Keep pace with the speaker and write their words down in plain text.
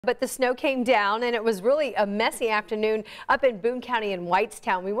But the snow came down and it was really a messy afternoon up in Boone County in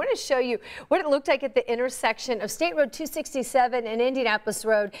Whitestown. We want to show you what it looked like at the intersection of State Road 267 and Indianapolis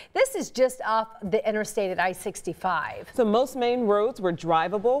Road. This is just off the interstate at I-65. So most main roads were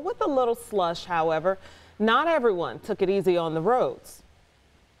drivable with a little slush. However, not everyone took it easy on the roads.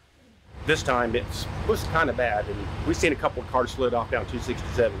 This time it was kind of bad, and we've seen a couple of cars slid off down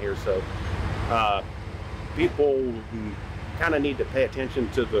 267 here, so people kind of need to pay attention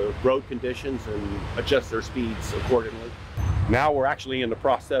to the road conditions and adjust their speeds accordingly. Now we're actually in the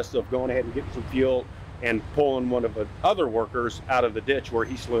process of going ahead and getting some fuel and pulling one of the other workers out of the ditch where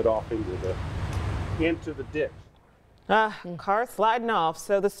he slid off into the ditch. Car sliding off.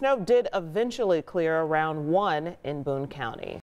 So the snow did eventually clear around 1 in Boone County.